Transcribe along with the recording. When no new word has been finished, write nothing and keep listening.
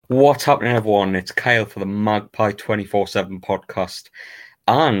What's happening, everyone? It's Kyle for the Magpie 24/7 podcast,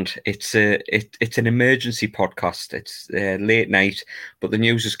 and it's an emergency podcast. It's late night, but the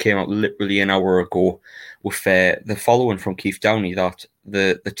news just came out literally an hour ago with the following from Keith Downey that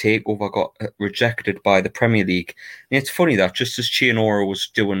the takeover got rejected by the Premier League. And it's funny that just as Chianora was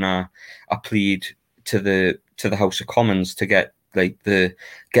doing a plead to the House of Commons to get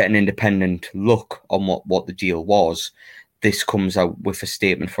an independent look on what the deal was, this comes out with a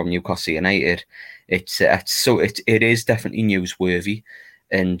statement from Newcastle United. It is definitely newsworthy,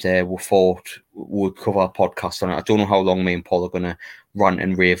 and we thought we'd cover a podcast on it. I don't know how long me and Paul are going to rant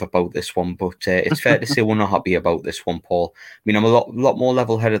and rave about this one, but it's fair to say we're not happy about this one, Paul. I mean, I'm a lot more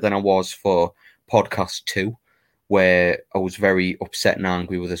level-headed than I was for podcast 2, where I was very upset and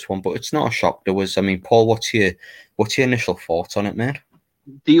angry with this one, but it's not a shock. Paul, what's your initial thoughts on it, mate?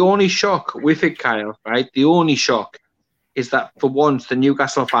 The only shock with it, Kyle, right? The only shock is that for once the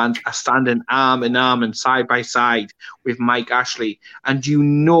Newcastle fans are standing arm in arm and side by side with Mike Ashley, and you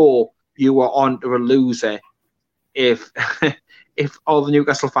are on to a loser if if all the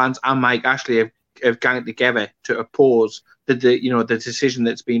Newcastle fans and Mike Ashley have ganged together to oppose the decision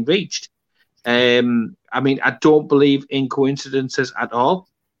that's been reached. I don't believe in coincidences at all,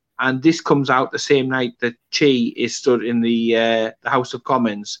 and this comes out the same night that Chi is stood in the House of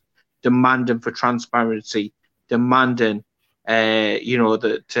Commons demanding for transparency, demanding,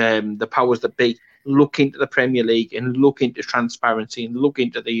 that the powers that be look into the Premier League and look into transparency and look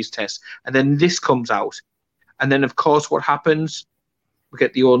into these tests. And then this comes out. And then, of course, what happens? We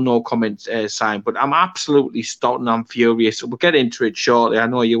get the old no comment sign. But I'm absolutely starting. I'm furious. We'll get into it shortly. I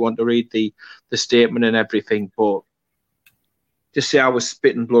know you want to read the statement and everything, but just say I was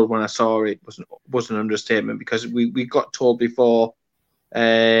spitting blood when I saw it wasn't an understatement, because we got told before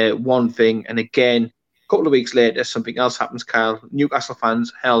one thing, and again, a couple of weeks later, something else happens, Kyle. Newcastle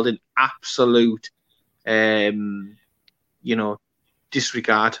fans held in absolute,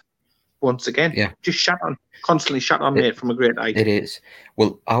 disregard once again. Yeah. Just constantly shut on, mate, from a great height. It is.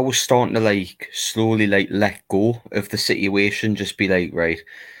 Well, I was starting to slowly let go of the situation, just be like, right,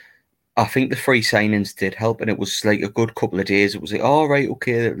 I think the free signings did help, and it was a good couple of days. It was like, all right,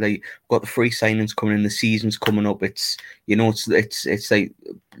 okay, got the free signings coming in, the season's coming up. It's like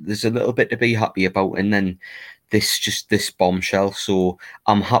there's a little bit to be happy about, and then this bombshell. So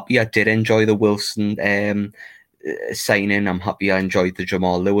I'm happy I did enjoy the Wilson signing. I'm happy I enjoyed the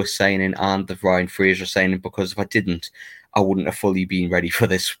Jamal Lewis signing and the Ryan Fraser signing, because if I didn't, I wouldn't have fully been ready for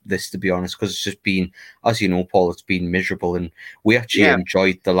this, to be honest, because it's just been, as you know, Paul, it's been miserable. And we actually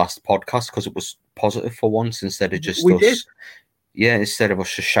enjoyed the last podcast because it was positive for once, instead of just instead of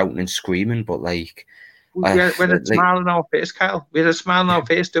us just shouting and screaming. But we had a smile on our face, Kyle. We had a smile on our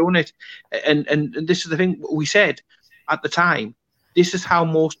face doing it. And this is the thing we said at the time. This is how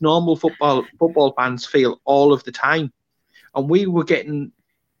most normal football fans feel all of the time. And we were getting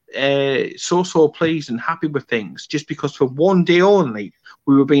so pleased and happy with things just because for one day only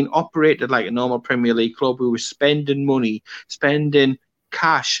we were being operated like a normal Premier League club. We were spending money, spending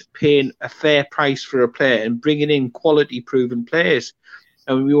cash, paying a fair price for a player and bringing in quality proven players.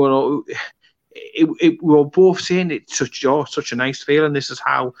 And we were both saying it's such a nice feeling. This is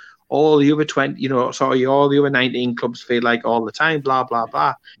how all the other all the other 19 clubs feel like all the time, blah blah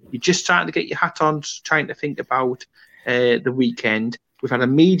blah. You're just trying to get your hat on, trying to think about the weekend. We've had a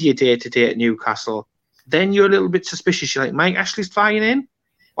media day today at Newcastle. Then you're a little bit suspicious. You're like, Mike Ashley's flying in?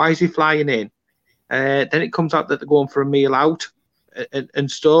 Why is he flying in? Then it comes out that they're going for a meal out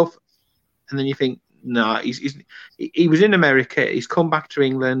and stuff. And then you think, no, he was in America. He's come back to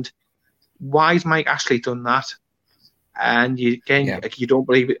England. Why has Mike Ashley done that? And you don't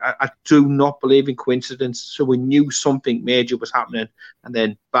believe it. I do not believe in coincidence. So we knew something major was happening. And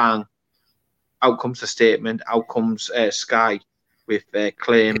then, bang, out comes the statement. Out comes Sky with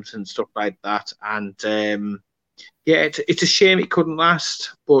claims and stuff like that. And it's a shame it couldn't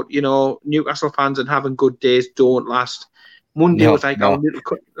last. But Newcastle fans and having good days don't last. Monday was like a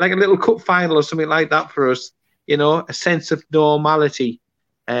little cup final or something like that for us. A sense of normality,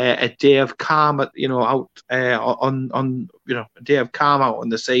 a day of calm. A day of calm out on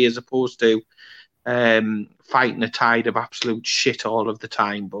the sea, as opposed to fighting a tide of absolute shit all of the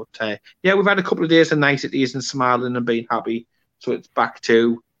time. But we've had a couple of days of niceties and smiling and being happy. So it's back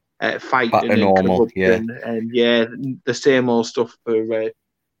to fighting back to normal, and the same old stuff for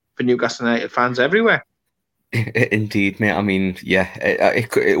Newcastle United fans everywhere. Indeed, mate. I mean,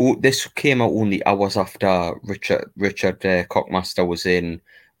 this came out only hours after Richard Cockmaster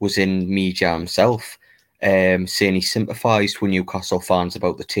was in media himself, saying he sympathised with Newcastle fans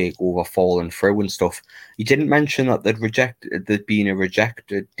about the takeover falling through and stuff. He didn't mention that there'd been a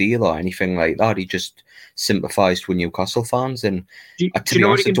rejected deal or anything like that. He just sympathised with Newcastle fans, and to be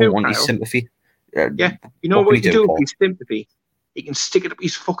honest, I don't want his sympathy. Yeah, you know what he can do with his sympathy? He can stick it up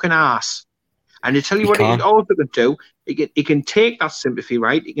his fucking ass. And to tell you what he also can do, he can take that sympathy,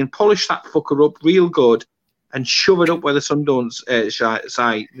 right? He can polish that fucker up real good and shove it up where the sun don't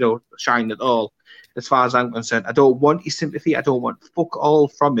shine at all. As far as I'm concerned, I don't want his sympathy. I don't want fuck all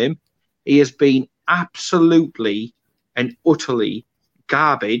from him. He has been absolutely and utterly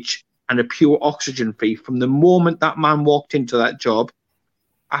garbage and a pure oxygen thief from the moment that man walked into that job.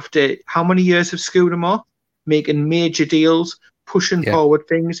 After how many years of Scudamore, making major deals, pushing forward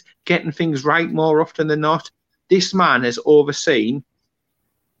things, getting things right more often than not, this man has overseen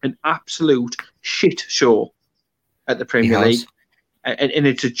an absolute shit show at the Premier League. And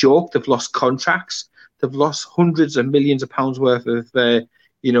it's a joke. They've lost contracts. They've lost hundreds of millions of pounds worth of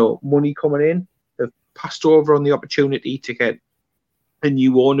money coming in. They've passed over on the opportunity to get a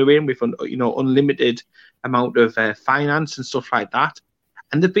new owner in with unlimited amount of finance and stuff like that.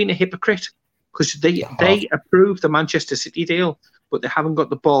 And they've been a hypocrite because they approved the Manchester City deal, but they haven't got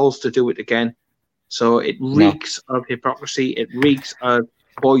the balls to do it again. So it reeks of hypocrisy. It reeks of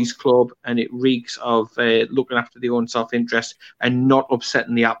boys' club, and it reeks of looking after their own self-interest and not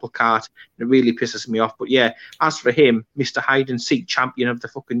upsetting the apple cart. It really pisses me off. But yeah, as for him, Mr. hide-and-seek champion of the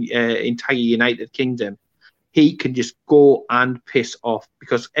fucking entire United Kingdom, he can just go and piss off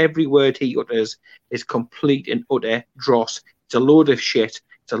because every word he utters is complete and utter dross. It's a load of shit.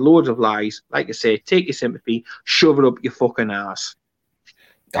 It's a load of lies. Like I say, take your sympathy, shove it up your fucking ass.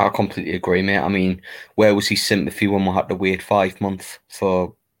 I completely agree, mate. I mean, where was his sympathy when we had to wait 5 months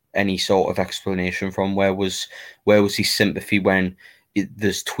for any sort of explanation from? Where was his sympathy when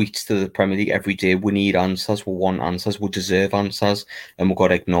there's tweets to the Premier League every day? We need answers. We want answers. We deserve answers, and we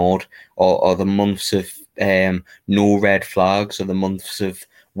got ignored. Or the months of no red flags, or the months of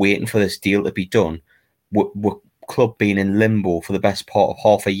waiting for this deal to be done. We're club being in limbo for the best part of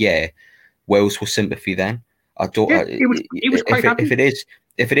half a year. Where was sympathy then? I don't. Yeah, he was quite happy.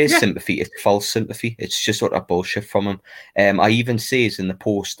 If it is sympathy, it's false sympathy. It's just sort of bullshit from him. I even says in the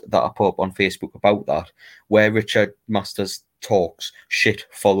post that I put up on Facebook about that, where Richard Masters talks, shit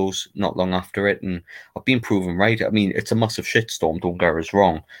follows not long after it, and I've been proven right. I mean, it's a massive shitstorm. Don't get us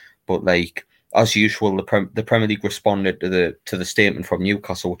wrong, but like as usual, the Premier League responded to the statement from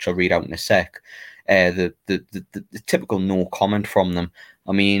Newcastle, which I'll read out in a sec. The typical no comment from them.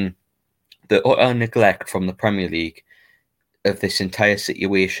 I mean, the utter neglect from the Premier League of this entire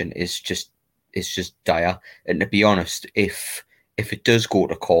situation is just dire. And to be honest, if it does go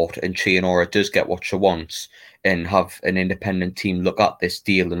to court and Chianora does get what she wants and have an independent team look at this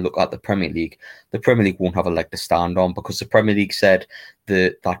deal and look at the Premier League won't have a leg to stand on, because the Premier League said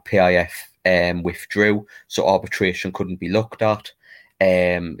that PIF withdrew, so arbitration couldn't be looked at.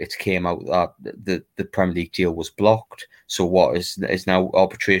 It came out that the Premier League deal was blocked. So what is now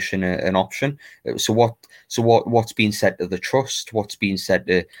arbitration an option? So what's being said to the trust? What's being said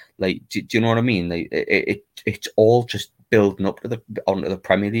to, like? Do you know what I mean? Like it's all just building up onto the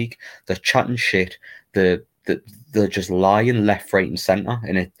Premier League. They're chatting shit. They're just lying left, right, and centre,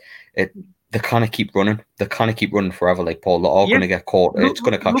 and they kind of keep running. They kind of keep running forever. Like Paul, they're all going to get caught. It's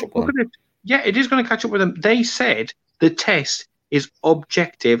going to catch up with them. Yeah, it is going to catch up with them. They said the test is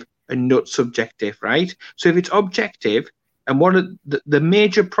objective and not subjective, right? So if it's objective, and one of the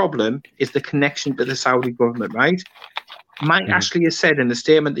major problem is the connection to the Saudi government, right? Mike Ashley has said in the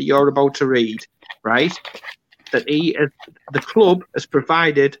statement that you're about to read, right, that the club has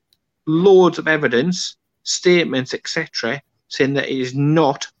provided loads of evidence, statements, etc., saying that it is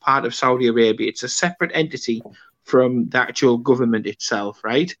not part of Saudi Arabia. It's a separate entity from the actual government itself,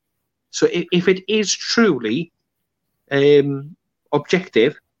 right? So if it is truly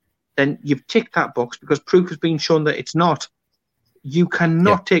objective, then you've ticked that box because proof has been shown that it's not. You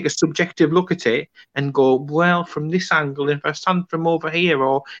cannot take a subjective look at it and go, well, from this angle, if I stand from over here,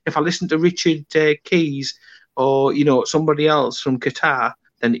 or if I listen to Richard Keys, or somebody else from Qatar,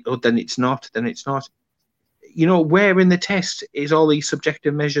 then it's not. Then it's not. Where in the test is all these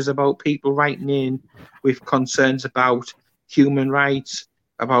subjective measures about people writing in with concerns about human rights,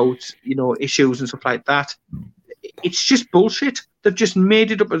 about issues and stuff like that? It's just bullshit. They've just made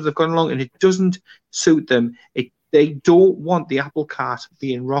it up as they've gone along, and it doesn't suit them. They don't want the apple cart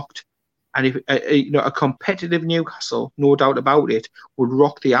being rocked. And if a competitive Newcastle, no doubt about it, would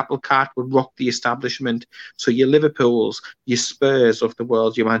rock the apple cart, would rock the establishment. So your Liverpools, your Spurs of the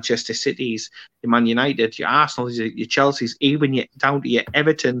world, your Manchester Cities, your Man United, your Arsenals, your Chelseas, even down to your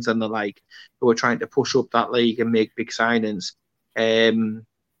Evertons and the like, who are trying to push up that league and make big signings. They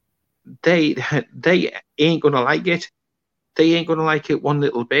ain't gonna like it. They ain't gonna like it one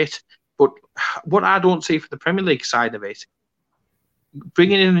little bit. But what I don't see for the Premier League side of it,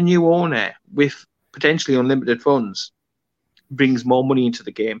 bringing in a new owner with potentially unlimited funds brings more money into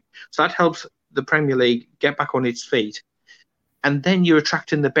the game. So that helps the Premier League get back on its feet. And then you're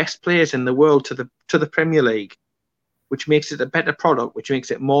attracting the best players in the world to the Premier League, which makes it a better product, which makes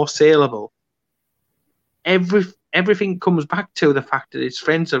it more saleable. Everything comes back to the fact that it's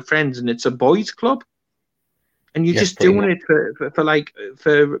friends of friends and it's a boys' club. And you're just doing it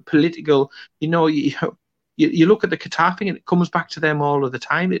for political, You look at the Qatar thing and it comes back to them all of the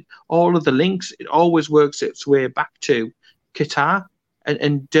time. All of the links, it always works its way back to Qatar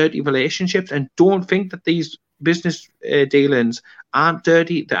and dirty relationships. And don't think that these business dealings aren't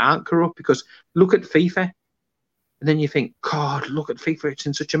dirty, they aren't corrupt, because look at FIFA. And then you think, God, look at FIFA, it's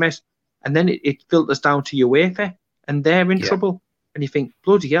in such a mess. And then it filters down to UEFA and they're in trouble. And you think,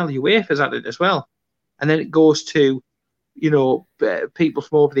 bloody hell, UEFA's at it as well. And then it goes to people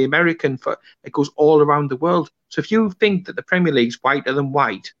from over the American, it goes all around the world. So if you think that the Premier League's whiter than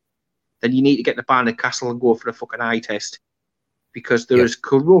white, then you need to get to Barnard Castle and go for a fucking eye test, because they're as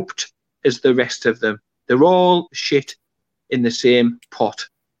corrupt as the rest of them. They're all shit in the same pot.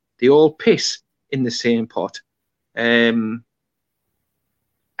 They all piss in the same pot.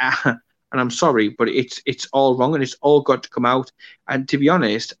 And I'm sorry, but it's all wrong and it's all got to come out. And to be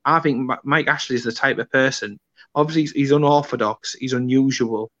honest, I think Mike Ashley is the type of person. Obviously, he's unorthodox, he's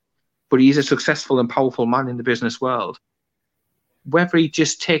unusual, but he's a successful and powerful man in the business world. Whether he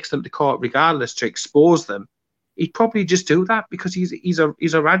just takes them to court regardless to expose them, he'd probably just do that because he's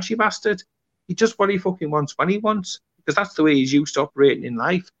a Raji bastard. He does what he fucking wants when he wants, because that's the way he's used to operating in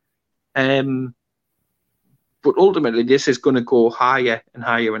life. But ultimately, this is going to go higher and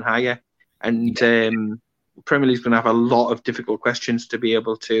higher and higher. And Premier League's going to have a lot of difficult questions to be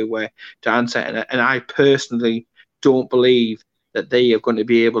able to answer. And I personally don't believe that they are going to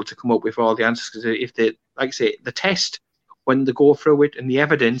be able to come up with all the answers, because if they, like I say, the test, when they go through it and the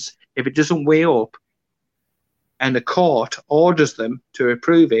evidence, if it doesn't weigh up and the court orders them to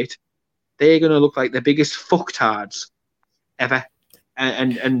approve it, they're going to look like the biggest fucktards ever.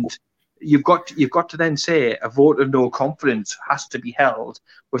 And you've got to then say a vote of no confidence has to be held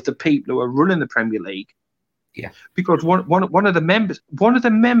with the people who are running the Premier League. Yeah, because one of the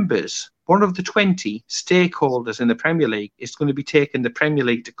 20 stakeholders in the Premier League is going to be taking the Premier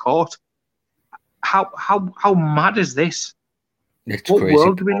League to court. How mad is this? It's what crazy.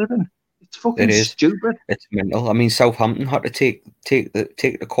 World do we live in? It's fucking stupid. It's mental. I mean, Southampton had to take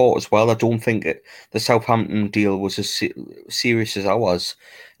the court as well. I don't think the Southampton deal was as serious as ours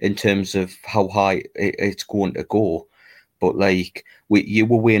in terms of how high it's going to go. But you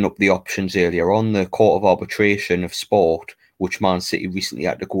were weighing up the options earlier on. The Court of Arbitration of Sport, which Man City recently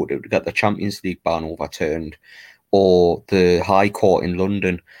had to go to get the Champions League ban overturned, or the High Court in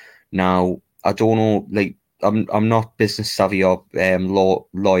London. Now, I don't know, I'm not business savvy or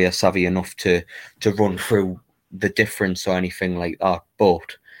lawyer savvy enough to run through the difference or anything like that,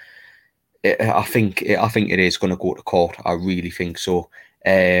 but I think it is going to go to court. I really think so.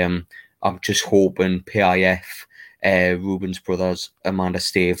 I'm just hoping PIF, Rubens Brothers, Amanda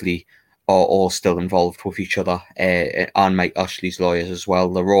Staveley are all still involved with each other, and Mike Ashley's lawyers as well.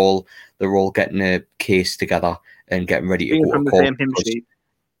 They're all getting a case together and getting ready to go to court.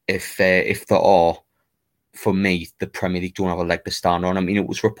 If there are, for me, the Premier League don't have a leg to stand on. I mean, it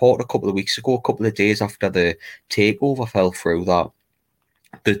was reported a couple of weeks ago, a couple of days after the takeover fell through, that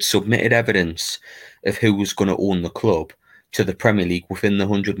they'd submitted evidence of who was going to own the club to the Premier League within the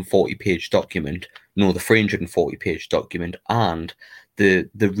 140-page document, the 340-page document, and they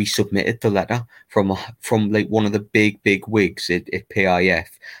resubmitted the letter from one of the big wigs at PIF,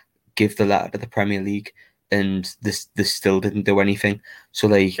 give the letter to the Premier League, and this still didn't do anything.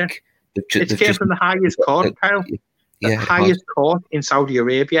 So it came from the highest court, Kyle. The highest court in Saudi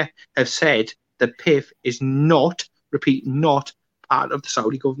Arabia have said that PIF is not part of the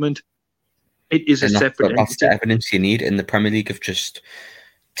Saudi government. It is a separate entity. That's the evidence you need, and the Premier League have just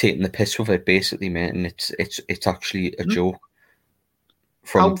taken the piss with it, basically, mate. And it's actually a joke.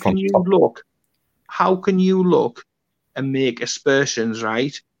 How can you look and make aspersions,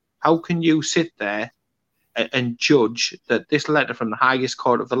 right? How can you sit there and judge that this letter from the highest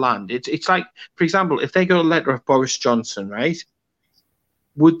court of the land, it's like, for example, if they got a letter of Boris Johnson, right?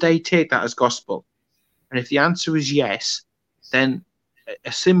 would they take that as gospel? And if the answer is yes, then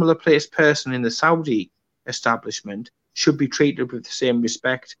a similar placed person in the Saudi establishment should be treated with the same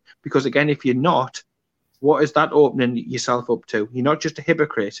respect. Because again, if you're not, what is that opening yourself up to? You're not just a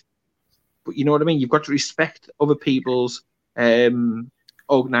hypocrite, but you know what I mean? You've got to respect other people's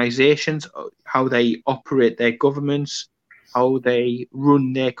organizations, how they operate their governments, how they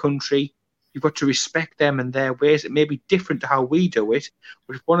run their country. You've got to respect them and their ways. It may be different to how we do it,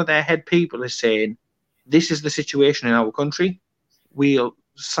 but if one of their head people is saying, this is the situation in our country, we'll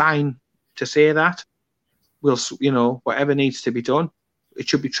sign to say that. We'll, whatever needs to be done, it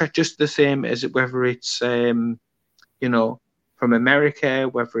should be treated just the same as whether it's, from America,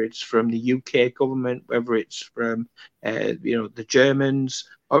 whether it's from the UK government, whether it's from, the Germans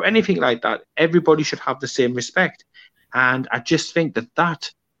or anything like that. Everybody should have the same respect. And I just think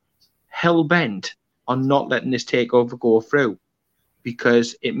that hell-bent on not letting this takeover go through,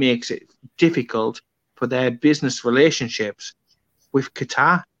 because it makes it difficult for their business relationships with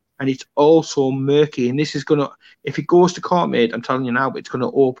Qatar. And it's also murky. And this is going to, if it goes to court, mate, I'm telling you now, it's going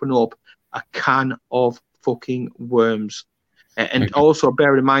to open up a can of fucking worms. And also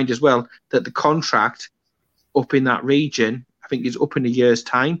bear in mind as well that the contract up in that region, I think, is up in a year's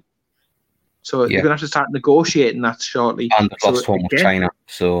time. So you're going to have to start negotiating that shortly. And they've lost one with China.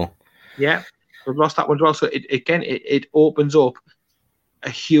 So yeah, we've lost that one as well. So it opens up a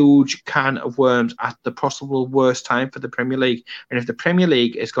huge can of worms at the possible worst time for the Premier League. And if the Premier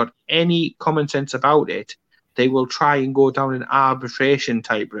League has got any common sense about it, they will try and go down an arbitration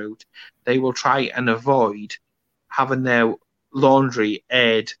type route. They will try and avoid having their laundry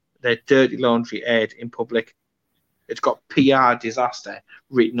aired, their dirty laundry aired in public. It's got PR disaster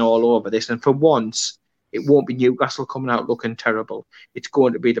written all over this. And for once, it won't be Newcastle coming out looking terrible. It's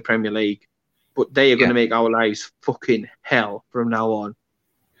going to be the Premier League. But they are going to make our lives fucking hell from now on.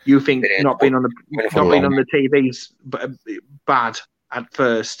 You think not being on the TV's bad at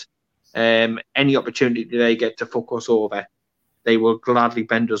first? Any opportunity they get to fuck us over, they will gladly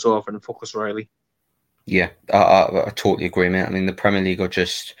bend us over and fuck us royally. Yeah, I totally agree, mate. I mean, the Premier League are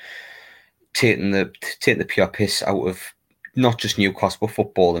just taking the pure piss out of not just Newcastle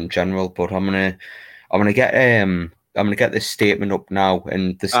football in general. But I'm gonna get this statement up now,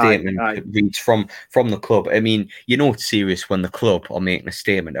 and the statement reads from the club. I mean, it's serious when the club are making a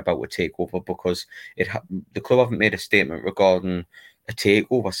statement about a takeover, because the club haven't made a statement regarding a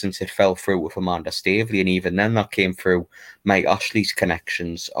takeover since it fell through with Amanda Staveley, and even then that came through Mike Ashley's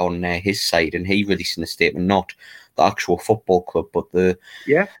connections on his side, and he released a statement, not the actual football club, but the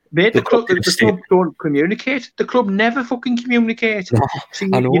club don't communicate. The club never fucking communicate. No, so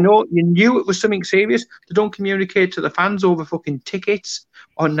you knew it was something serious. They don't communicate to the fans over fucking tickets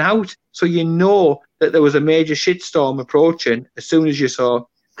or out. So you know that there was a major shitstorm approaching. As soon as you saw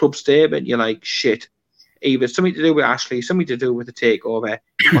club statement, you're like, shit. Either something to do with Ashley, something to do with the takeover,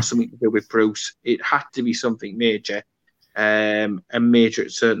 or something to do with Bruce. It had to be something major, and major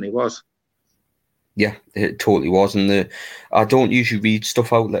it certainly was. Yeah, it totally was, and I don't usually read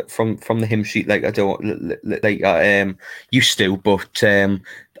stuff out from the hymn sheet like I don't like I used to, but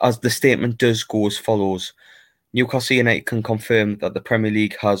as the statement does go as follows: Newcastle United can confirm that the Premier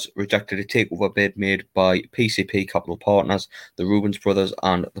League has rejected a takeover bid made by PCP Capital Partners, the Rubens Brothers,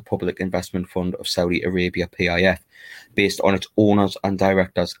 and the Public Investment Fund of Saudi Arabia (PIF), based on its owners and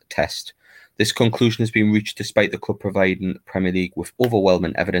directors test. This conclusion has been reached despite the club providing the Premier League with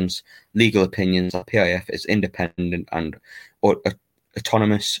overwhelming evidence, legal opinions that PIF is independent and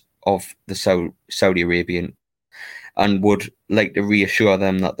autonomous of the Saudi Arabian, and would like to reassure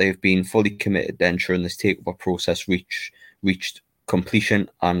them that they've been fully committed to ensuring this takeover process reached completion,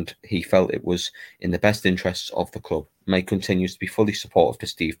 and he felt it was in the best interests of the club. Mike continues to be fully supportive to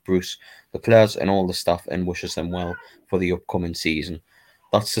Steve Bruce, the players and all the staff, and wishes them well for the upcoming season.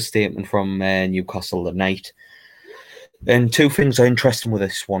 That's the statement from Newcastle tonight. And two things are interesting with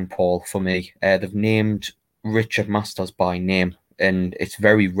this one, Paul, for me. They've named Richard Masters by name, and it's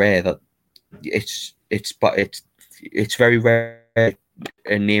very rare that it's very rare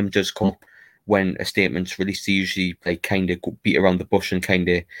a name does come up when a statement's released. They usually kind of beat around the bush and kind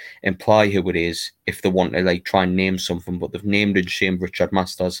of imply who it is if they want to try and name something, but they've named and shamed Richard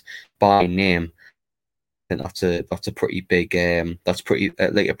Masters by name. I think that's a pretty big a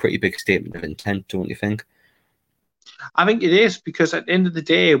pretty big statement of intent, don't you think? I think it is, because at the end of the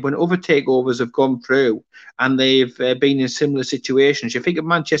day, when other takeovers have gone through and they've been in similar situations, you think of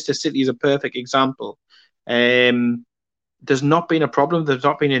Manchester City as a perfect example. There's not been a problem. There's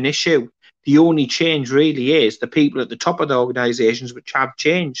not been an issue. The only change really is the people at the top of the organisations, which have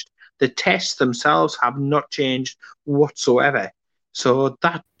changed. The tests themselves have not changed whatsoever. So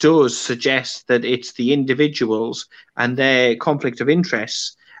that does suggest that it's the individuals and their conflict of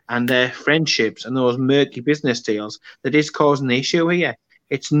interests and their friendships and those murky business deals that is causing the issue here.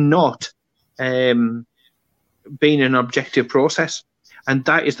 It's not being an objective process. And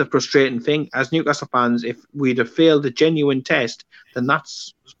that is the frustrating thing. As Newcastle fans, if we'd have failed a genuine test, then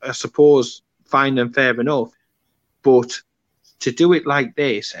that's, I suppose, fine and fair enough. But to do it like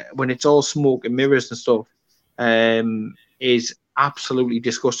this, when it's all smoke and mirrors and stuff, is absolutely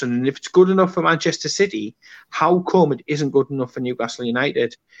disgusting. And if it's good enough for Manchester City, how come it isn't good enough for Newcastle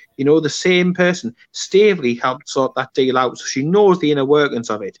United? You know, the same person, Staveley, helped sort that deal out, so she knows the inner workings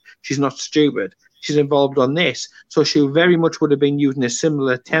of it. She's not stupid. She's involved on this, so she very much would have been using a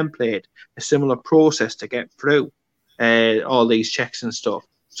similar template, a similar process to get through all these checks and stuff.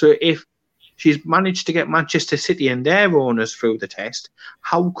 So if she's managed to get Manchester City and their owners through the test,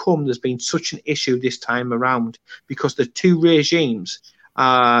 how come there's been such an issue this time around? Because the two regimes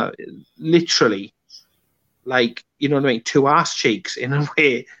are literally like, you know what I mean, two arse cheeks in a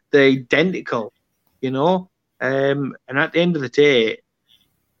way. They're identical, you know? And at the end of the day,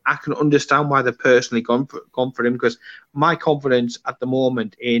 I can understand why they've personally gone for him, because my confidence at the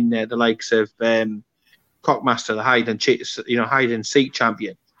moment in the likes of Cockmaster, the hide and seek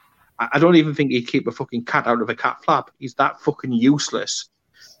champion, I don't even think he'd keep a fucking cat out of a cat flap. He's that fucking useless.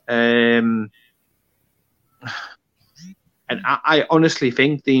 And I honestly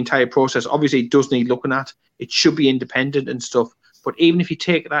think the entire process obviously does need looking at. It should be independent and stuff. But even if you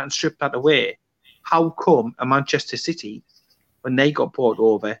take that and strip that away, how come a Manchester City, when they got bought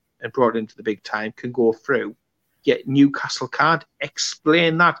over and brought into the big time, can go through, yet Newcastle can't?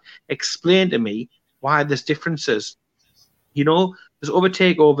 Explain that. Explain to me why there's differences. You know, there's other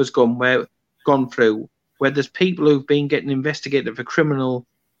takeovers gone through where there's people who've been getting investigated for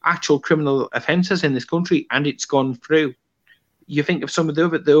actual criminal offences in this country, and it's gone through. You think of some of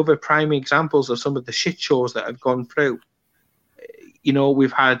the other primary examples of some of the shit shows that have gone through. You know,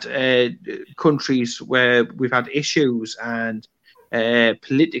 we've had countries where we've had issues and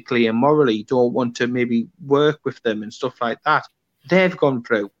politically and morally don't want to maybe work with them and stuff like that. They've gone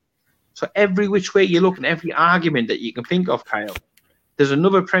through. So every which way you look and every argument that you can think of, Kyle, there's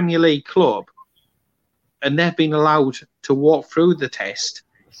another Premier League club and they've been allowed to walk through the test,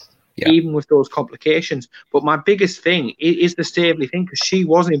 even with those complications. But my biggest thing is the Staveley thing, because she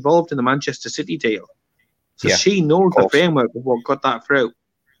was involved in the Manchester City deal. So she knows the framework of what got that through.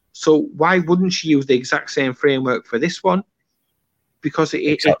 So why wouldn't she use the exact same framework for this one? Because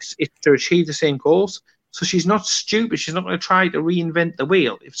it's to achieve the same goals. So she's not stupid. She's not going to try to reinvent the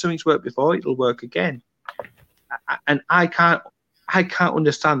wheel. If something's worked before, it'll work again. And I can't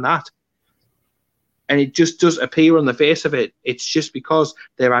understand that. And it just does appear on the face of it. It's just because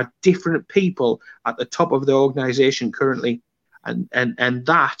there are different people at the top of the organisation currently. And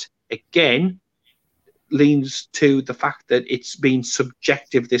that, again, leans to the fact that it's been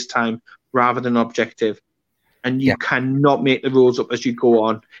subjective this time rather than objective. And you cannot make the rules up as you go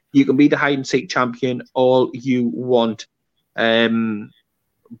on. You can be the hide and seek champion all you want.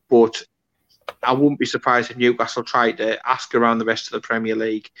 But I wouldn't be surprised if Newcastle tried to ask around the rest of the Premier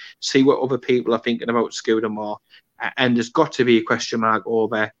League, see what other people are thinking about Scudamore. And there's got to be a question mark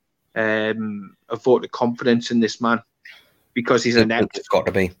over a vote of confidence in this man, because he's inept. It's got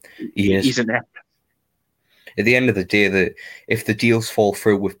to be. He's inept. At the end of the day, if the deals fall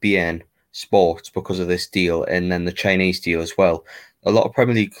through with beIN Sports because of this deal, and then the Chinese deal as well, a lot of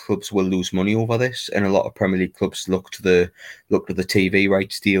Premier League clubs will lose money over this, and a lot of Premier League clubs look to the TV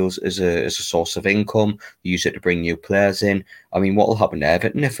rights deals as a source of income. They use it to bring new players in. I mean, what will happen to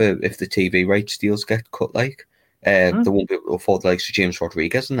Everton if the TV rights deals get cut? Like, they won't be able to afford the likes of James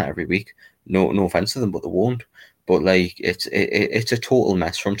Rodriguez and that every week. No offense to them, but they won't. But like, it's a total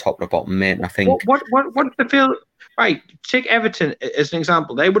mess from top to bottom, mate. And I think what the feel. Right, take Everton as an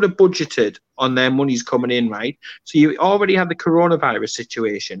example. They would have budgeted on their monies coming in, right? So you already had the coronavirus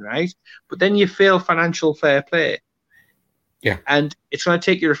situation, right? But then you fail financial fair play. Yeah. And it's going to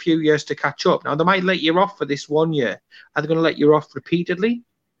take you a few years to catch up. Now, they might let you off for this 1 year. Are they going to let you off repeatedly?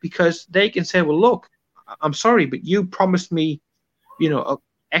 Because they can say, well, look, I'm sorry, but you promised me, you know,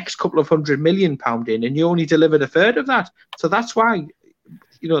 X couple of £100 million in, and you only delivered a third of that. So that's why,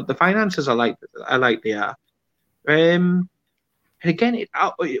 you know, the finances are like they are. And again, it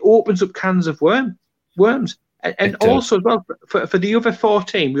opens up cans of worms. And also as well, for the other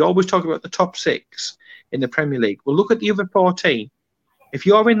 14, we always talk about the top 6 in the Premier League. Well, look at the other 14. If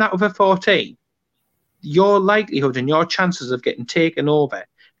you're in that other 14, your likelihood and your chances of getting taken over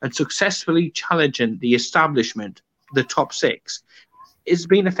and successfully challenging the establishment, the top 6, is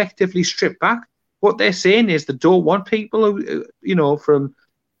being effectively stripped back. what they're saying is they don't want people who, from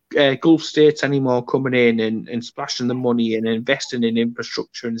Gulf states anymore coming in and splashing the money and investing in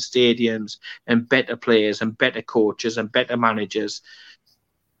infrastructure and stadiums and better players and better coaches and better managers.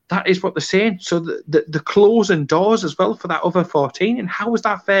 That is what they're saying. So the closing doors as well for that other 14. And how is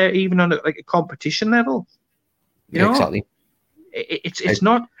that fair even on a competition level? Exactly. It's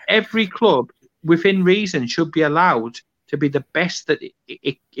not every club within reason should be allowed to be the best that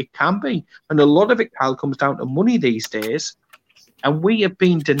it can be. And a lot of it, Cal, comes down to money these days. And we have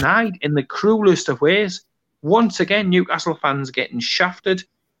been denied in the cruelest of ways. Once again, Newcastle fans getting shafted.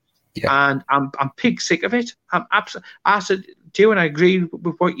 Yeah. And I'm pig sick of it. I said to you, and I agree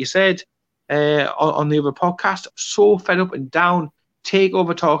with what you said on the other podcast. I'm so fed up and down.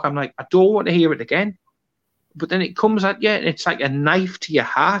 Takeover talk. I'm like, I don't want to hear it again. But then it comes at you, and it's like a knife to your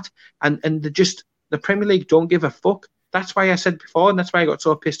heart. And the Premier League don't give a fuck. That's why I said before, and that's why I got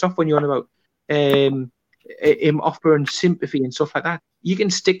so pissed off when you were on about him offering sympathy and stuff like that. You can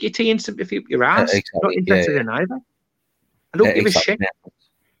stick your tea and sympathy up your ass. Exactly. Not interested in either. I don't give a shit.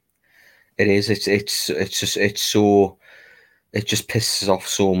 It is. It's so. It just pisses off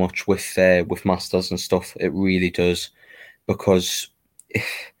so much with Masters and stuff. It really does, because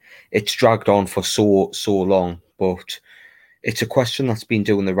it's dragged on for so long. But it's a question that's been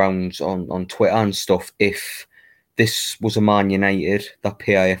doing the rounds on Twitter and stuff. If this was a Man United that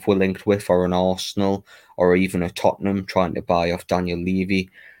PIF were linked with, or an Arsenal, or even a Tottenham trying to buy off Daniel Levy,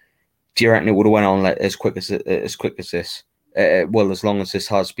 do you reckon it would have went on as quick as this? Well, as long as this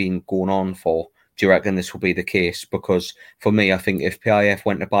has been going on for, do you reckon this will be the case? Because for me, I think if PIF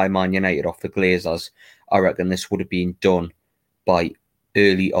went to buy Man United off the Glazers, I reckon this would have been done by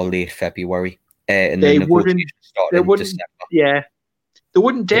early or late February. And they wouldn't. Yeah, they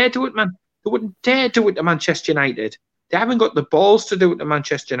wouldn't dare do it, man. They wouldn't dare do it to Manchester United. They haven't got the balls to do it to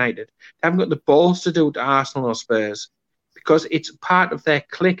Manchester United. They haven't got the balls to do it to Arsenal or Spurs, because it's part of their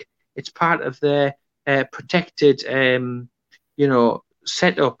clique. It's part of their protected,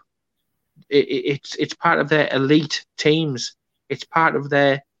 setup. It's part of their elite teams. It's part of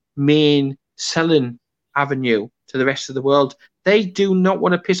their main selling avenue to the rest of the world. They do not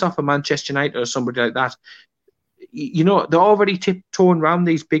want to piss off a Manchester United or somebody like that. They're already tiptoeing around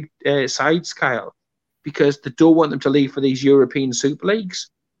these big sides, Kyle, because they don't want them to leave for these European Super Leagues.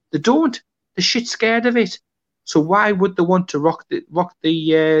 They don't. They're shit scared of it. So why would they want to rock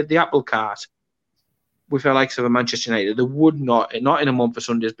the apple cart with the likes of a Manchester United? They would not in a month for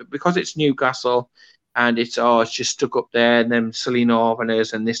Sundays, but because it's Newcastle and it's just stuck up there, and them silly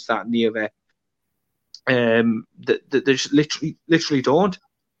Northerners and this, that, and the other. They just literally don't.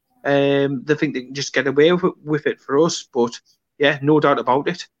 They think they can just get away with it for us, but yeah, no doubt about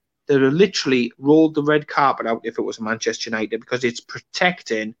it. They'd have literally rolled the red carpet out if it was Manchester United, because it's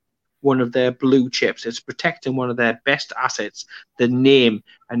protecting one of their blue chips. It's protecting one of their best assets, a name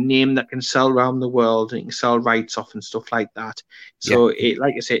that can sell around the world and can sell rights off and stuff like that. So it,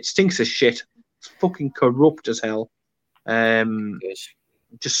 like I say, it stinks as shit. It's fucking corrupt as hell.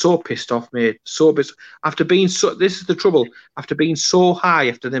 Just so pissed off, mate. So pissed. This is the trouble. After being so high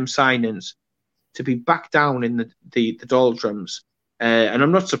after them signings, to be back down in the doldrums. And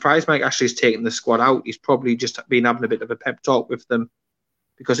I'm not surprised Mike Ashley's taken the squad out. He's probably just been having a bit of a pep talk with them,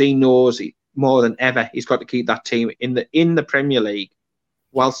 because he knows more than ever he's got to keep that team in the Premier League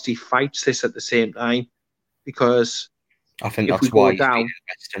whilst he fights this at the same time. Because I think that's why he's been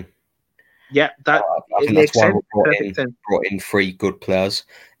investing. Yeah, I think that's why we brought in 3 good players.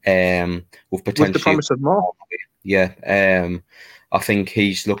 With potentially with the promise of more. Yeah, I think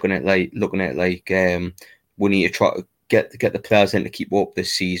he's looking at like we need to try to get the players in to keep up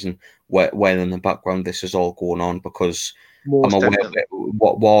this season. While in the background, this is all going on, because I'm aware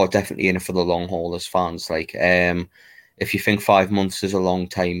we're definitely in it for the long haul as fans. Like, if you think 5 months is a long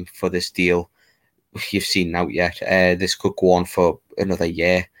time for this deal, you've seen out yet. This could go on for another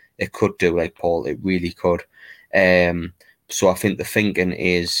year. It could do, like Paul. It really could. So I think the thinking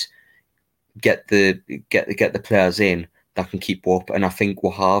is get the players in that can keep up, and I think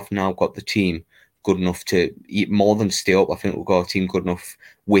we have now got the team good enough to more than stay up. I think we've got a team good enough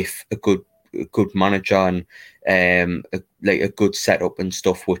with a good manager and a good setup and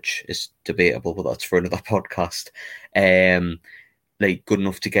stuff, which is debatable, but that's for another podcast. Like good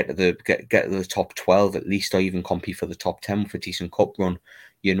enough to get to the top 12 at least, or even compete for the top 10 with a decent cup run.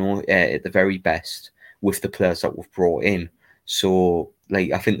 At the very best with the players that we've brought in. So,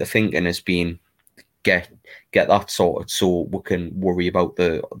 like, I think the thinking has been get that sorted so we can worry about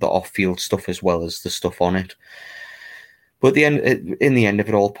the off-field stuff as well as the stuff on it. But in the end of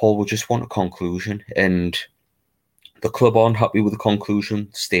it all, Paul, we just want a conclusion, and the club aren't happy with the conclusion.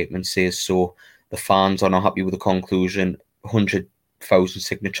 The statement says so. The fans are not happy with the conclusion. 100,000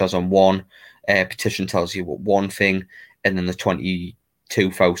 signatures on one petition tells you one thing, and then the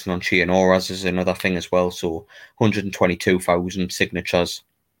 22,000 on Chia Nora's is another thing as well. So 122,000 signatures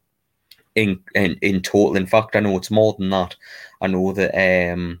in total. In fact, I know it's more than that. I know that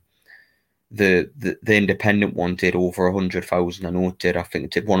the independent one did over 100,000. I know it did. I think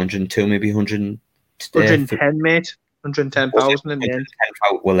it did 102, maybe 100. 110, mate. 110,000 in the end.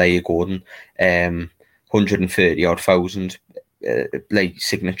 Well, there you go. Then 130 odd thousand like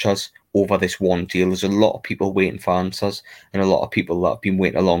signatures over this one deal. There's a lot of people waiting for answers, and a lot of people that have been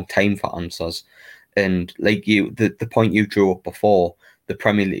waiting a long time for answers. And like the point you drew up before, the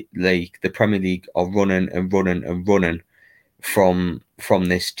Premier League are running from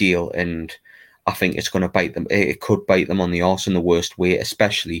this deal, and I think it's going to bite them. It could bite them on the arse in the worst way,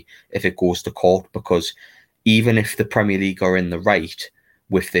 especially if it goes to court, because even if the Premier League are in the right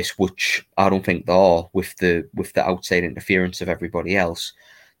with this, which I don't think they are, with the outside interference of everybody else,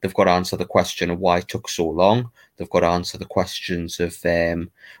 they've got to answer the question of why it took so long. They've got to answer the questions of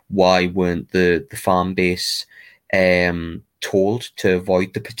why weren't the fan base told to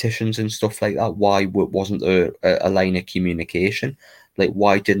avoid the petitions and stuff like that? Why wasn't there a line of communication? Like,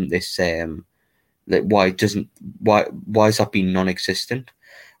 why didn't this why has that been non-existent?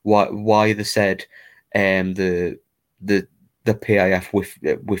 Why they said the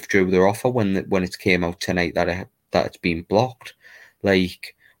PIF withdrew their offer when it came out tonight that it's been blocked?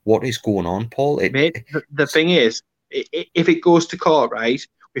 Like, what is going on, Paul? Mate, the thing is, if it goes to court, right,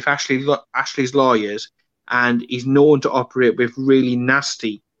 with Ashley's lawyers, and he's known to operate with really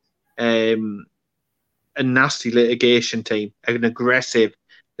nasty, a nasty litigation team, an aggressive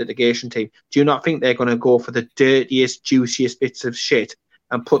litigation team, do you not think they're going to go for the dirtiest, juiciest bits of shit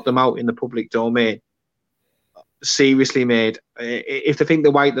and put them out in the public domain? Seriously, mate, if they think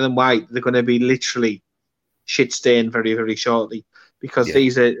they're whiter than white, they're going to be literally shit-stained very, very shortly, because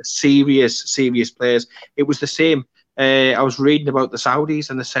these are serious players. It was the same. I was reading about the Saudis,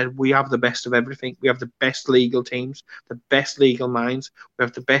 and they said, we have the best of everything. We have the best legal teams, the best legal minds. We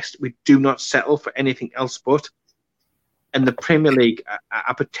have the best. We do not settle for anything else but. And the Premier League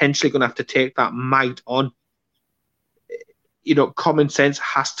are potentially going to have to take that might on. You know, common sense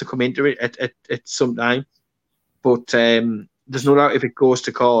has to come into it at some time. But there's no doubt if it goes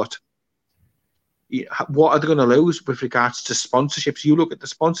to court, what are they going to lose with regards to sponsorships? You look at the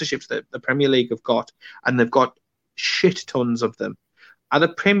sponsorships that the Premier League have got, and they've got shit tons of them. Are the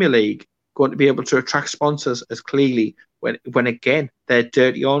Premier League going to be able to attract sponsors as clearly when again their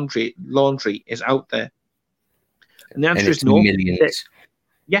dirty laundry is out there? And the answer is no. Millions.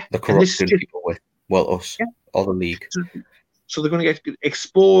 Yeah, the corrupting people with us or the league. So they're going to get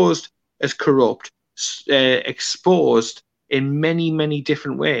exposed as corrupt, exposed in many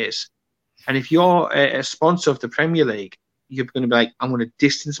different ways. And if you're a sponsor of the Premier League, you're going to be like, I'm going to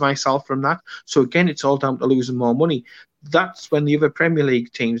distance myself from that. So again, it's all down to losing more money. That's when the other Premier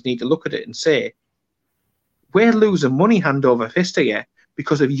League teams need to look at it and say, we're losing money hand over fist here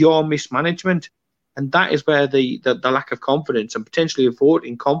because of your mismanagement. And that is where the lack of confidence and potentially a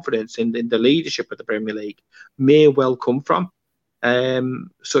voting confidence in the leadership of the Premier League may well come from.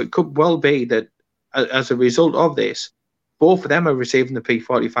 So it could well be that as a result of this, both of them are receiving the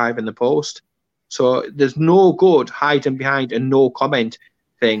P45 in the post. So there's no good hiding behind a no comment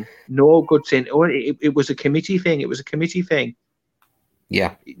thing. No good saying, oh, it was a committee thing. It was a committee thing.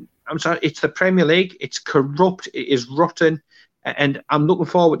 Yeah. I'm sorry, it's the Premier League. It's corrupt. It is rotten. And I'm looking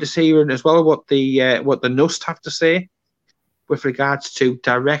forward to seeing as well what the NUST have to say with regards to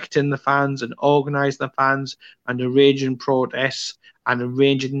directing the fans and organising the fans and arranging protests and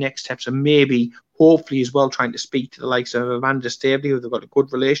arranging next steps, and maybe, hopefully as well, trying to speak to the likes of Amanda Staveley, who they've got a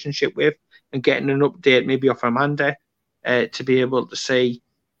good relationship with, and getting an update maybe off Amanda to be able to see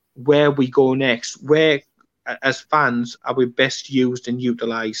where we go next, where as fans are we best used and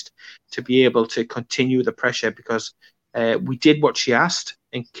utilised to be able to continue the pressure, because we did what she asked,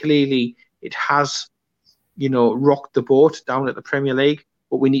 and clearly it has, rocked the boat down at the Premier League,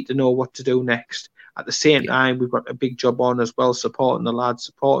 but we need to know what to do next. At the same time, we've got a big job on as well, supporting the lads,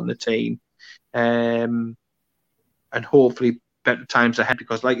 supporting the team, and hopefully better times ahead,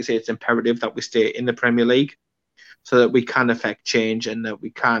 because like I say, it's imperative that we stay in the Premier League so that we can affect change and that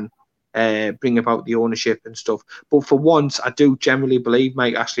we can bring about the ownership and stuff. But for once, I do generally believe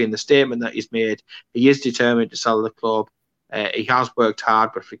Mike Ashley in the statement that he's made. He is determined to sell the club. He has worked hard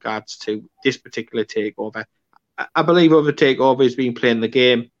with regards to this particular takeover. I believe other takeover has been playing the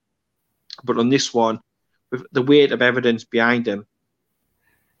game, but on this one, with the weight of evidence behind him,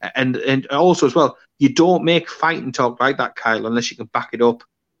 and also as well, you don't make fighting talk like that, Kyle, unless you can back it up.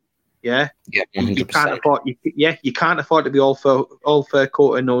 Yeah, yeah, 100%. You can't afford to be all fur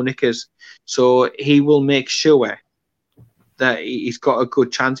coat and no knickers. So he will make sure that he's got a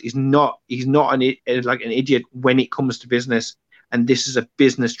good chance. He's not an idiot when it comes to business, and this is a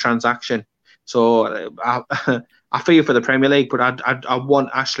business transaction. So I feel for the Premier League, but I want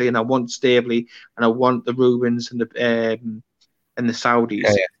Ashley and I want Staveley and I want the Rubens and the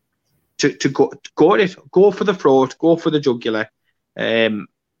Saudis to go at it, go for the throat, go for the jugular, and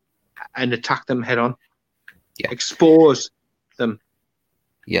attack them head on. Yeah, expose them.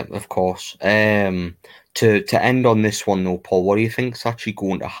 Yeah, of course. To end on this one though, Paul, what do you think is actually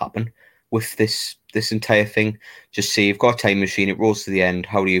going to happen with this entire thing? Just say you've got a time machine, it rolls to the end.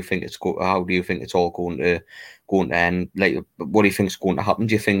 How do you think it's all going to end? Like, what do you think is going to happen?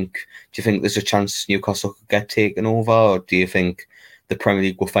 Do you think there's a chance Newcastle could get taken over, or do you think the Premier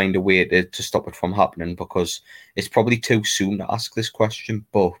League will find a way to stop it from happening? Because it's probably too soon to ask this question,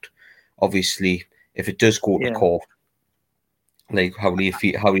 but obviously, if it does go to court, like, how do you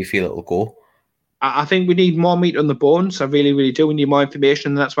feel it'll go? I think we need more meat on the bones. I really, really do. We need more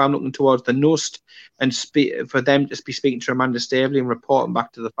information, and that's why I'm looking towards the NUST and for them to be speaking to Amanda Staveley and reporting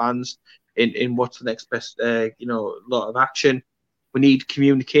back to the fans in what's the next best, lot of action. We need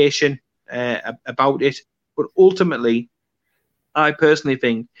communication about it. But ultimately, I personally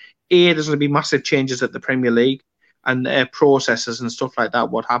think, there's going to be massive changes at the Premier League and processes and stuff like that.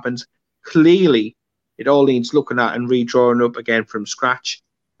 What happens? Clearly, it all needs looking at and redrawing up again from scratch.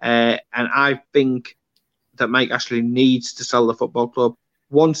 And I think that Mike Ashley needs to sell the football club,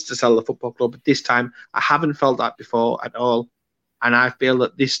 wants to sell the football club. But this time, I haven't felt that before at all. And I feel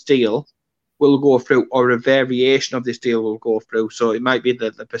that this deal will go through, or a variation of this deal will go through. So it might be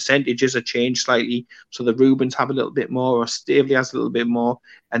that the percentages are changed slightly. So the Rubens have a little bit more, or Staveley has a little bit more,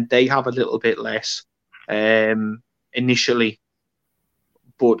 and they have a little bit less initially.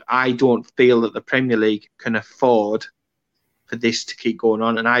 But I don't feel that the Premier League can afford for this to keep going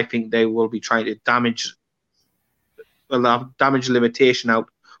on, and I think they will be trying to damage limitation out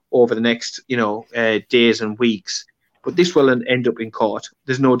over the next days and weeks. But this will end up in court.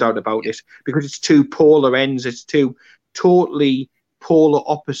 There's no doubt about it, because it's two polar ends. It's two totally polar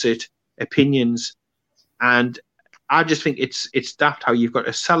opposite opinions, and I just think it's daft how you've got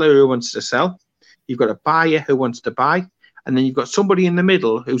a seller who wants to sell, you've got a buyer who wants to buy, and then you've got somebody in the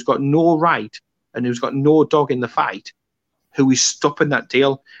middle who's got no right and who's got no dog in the fight, who is stopping that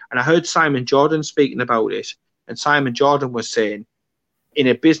deal. And I heard Simon Jordan speaking about it, and Simon Jordan was saying, in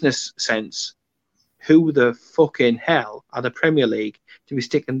a business sense, who the fucking hell are the Premier League to be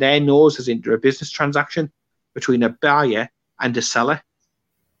sticking their noses into a business transaction between a buyer and a seller?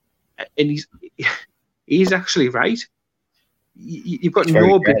 And he's actually right. You've got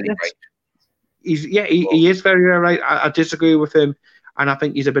no business. Right. He is very, very right. I disagree with him, and I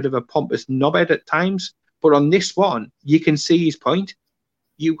think he's a bit of a pompous knobhead at times. But on this one, you can see his point.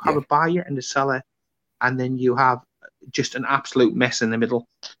 You have a buyer and a seller, and then you have just an absolute mess in the middle.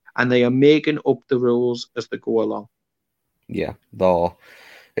 And they are making up the rules as they go along. Yeah, though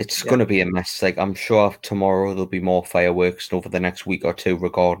it's going to be a mess. Like, I'm sure tomorrow there'll be more fireworks over the next week or two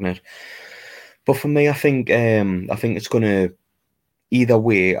regarding it. But for me, I think it's going to, either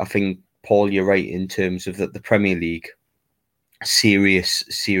way. I think, Paul, you're right in terms of that the Premier League, serious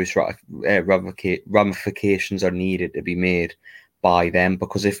ramifications are needed to be made by them,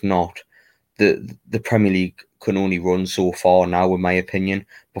 because if not, the Premier League can only run so far now, in my opinion,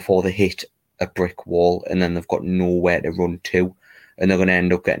 before they hit a brick wall, and then they've got nowhere to run to, and they're going to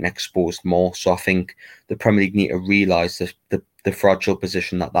end up getting exposed more. So I think the Premier League need to realise the fragile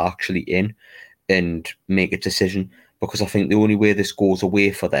position that they're actually in and make a decision, because I think the only way this goes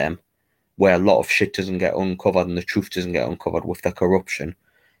away for them, where a lot of shit doesn't get uncovered and the truth doesn't get uncovered with their corruption,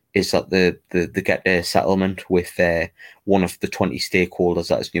 is that they get a settlement with one of the 20 stakeholders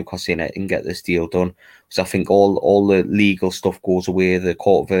that is Newcastle United and get this deal done. Because I think all the legal stuff goes away, the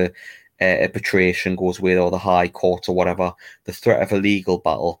court of arbitration goes away, or the high court or whatever. The threat of a legal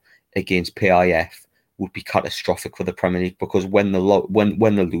battle against PIF would be catastrophic for the Premier League, because when they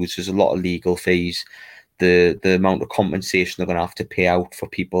lose, there's a lot of legal fees, the amount of compensation they're going to have to pay out for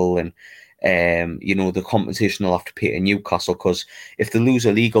people, and the compensation they'll have to pay to Newcastle, because if they lose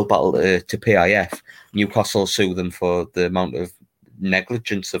a legal battle to PIF, Newcastle will sue them for the amount of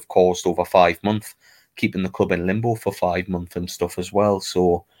negligence they've caused over 5 months, keeping the club in limbo for 5 months and stuff as well.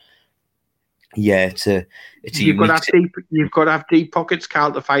 So yeah, you've got to have deep pockets,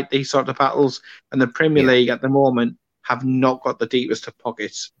 Carl, to fight these sort of battles, and the Premier League at the moment have not got the deepest of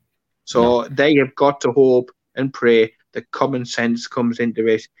pockets. So they have got to hope and pray that common sense comes into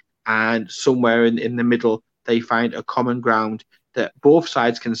it, and somewhere in the middle they find a common ground that both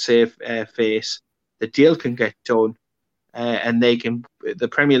sides can save face, the deal can get done, and the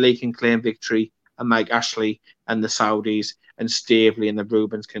Premier League can claim victory, and Mike Ashley and the Saudis and Staveley and the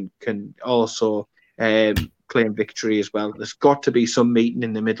Rubens can also claim victory as well. There's got to be some meeting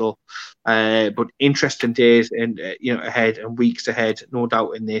in the middle, but interesting days and ahead and weeks ahead, no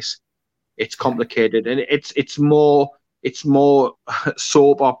doubt in this. It's complicated and it's more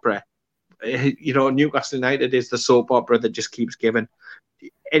soap opera. Newcastle United is the soap opera that just keeps giving.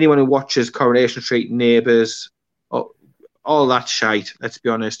 Anyone who watches Coronation Street, Neighbours, all that shite, let's be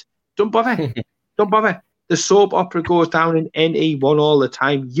honest, don't bother. Don't bother. The soap opera goes down in NE1 all the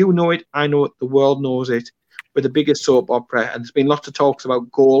time. You know it, I know it, the world knows it. We're the biggest soap opera, and there's been lots of talks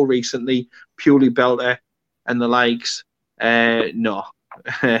about Goal recently, Purely Belter and the likes. No.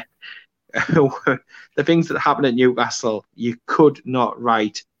 The things that happen at Newcastle, you could not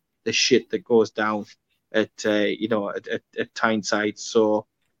write the shit that goes down at Tyneside. So,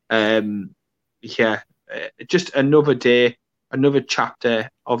 just another day, another chapter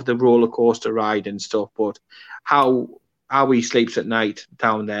of the roller coaster ride and stuff. But how he sleeps at night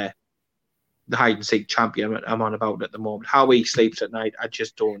down there, the hide and seek champion I'm on about at the moment, how he sleeps at night, I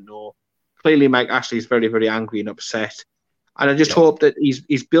just don't know. Clearly, Mike Ashley is very, very angry and upset. And I just hope that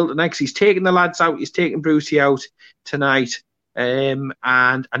he's built it next. He's taking the lads out. He's taking Brucey out tonight. And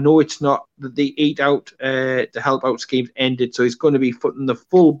I know it's not that the eat out, the help out scheme's ended, so he's going to be footing the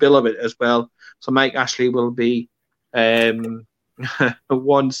full bill of it as well. So Mike Ashley will be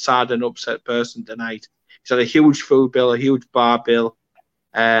one sad and upset person tonight. He's had a huge food bill, a huge bar bill,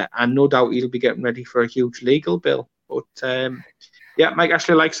 and no doubt he'll be getting ready for a huge legal bill. But Mike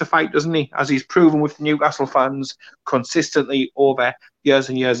Ashley likes a fight, doesn't he? As he's proven with the Newcastle fans consistently over years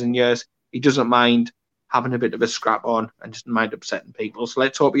and years and years, he doesn't mind having a bit of a scrap on and doesn't mind upsetting people. So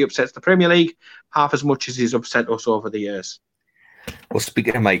let's hope he upsets the Premier League half as much as he's upset us over the years. Well,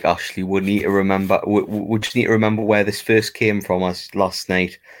 speaking of Mike Ashley, we need to remember. We just need to remember where this first came from. Us last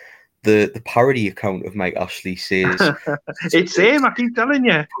night, the parody account of Mike Ashley says it's him. I keep telling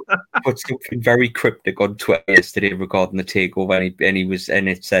you. Put something very cryptic on Twitter yesterday regarding the takeover, and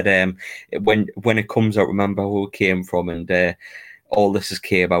it said, when it comes out, remember who it came from, and all this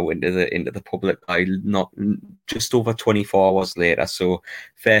came out into the public eye not just over 24 hours later. So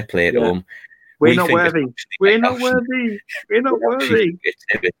fair play to him. We're not worthy. We're not worthy.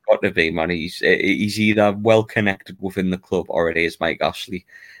 It's got to be, man. He's either well connected within the club or it is Mike Ashley.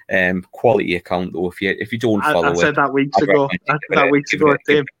 Quality account though. If you don't follow it, I said that weeks ago.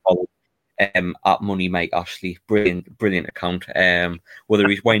 At Money Mike Ashley, brilliant account. Whether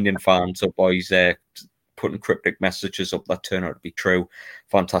he's winding fans up or he's putting cryptic messages up that turn out to be true,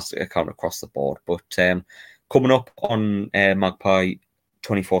 fantastic account across the board. But coming up on Magpie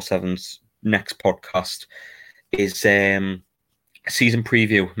 24/7's next podcast is season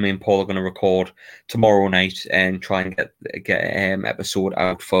preview. Me and Paul are going to record tomorrow night and try and get episode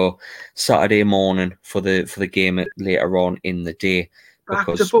out for Saturday morning for the game later on in the day,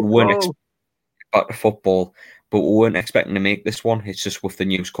 because we weren't back to football, but we weren't expecting to make this one. It's just with the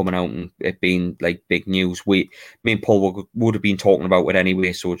news coming out and it being like big news. Me and Paul would have been talking about it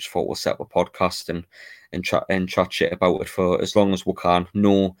anyway, so we just thought we'll set up a podcast and chat shit about it for as long as we can.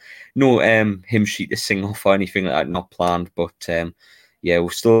 No hymn sheet to sing off or anything like that, not planned. But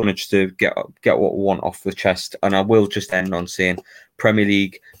we've still managed to get what we want off the chest. And I will just end on saying Premier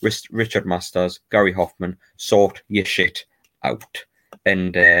League, Richard Masters, Gary Hoffman, sort your shit out.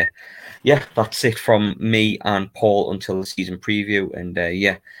 And that's it from me and Paul until the season preview. And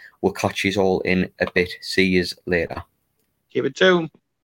we'll catch you all in a bit. See you later. Keep it tuned.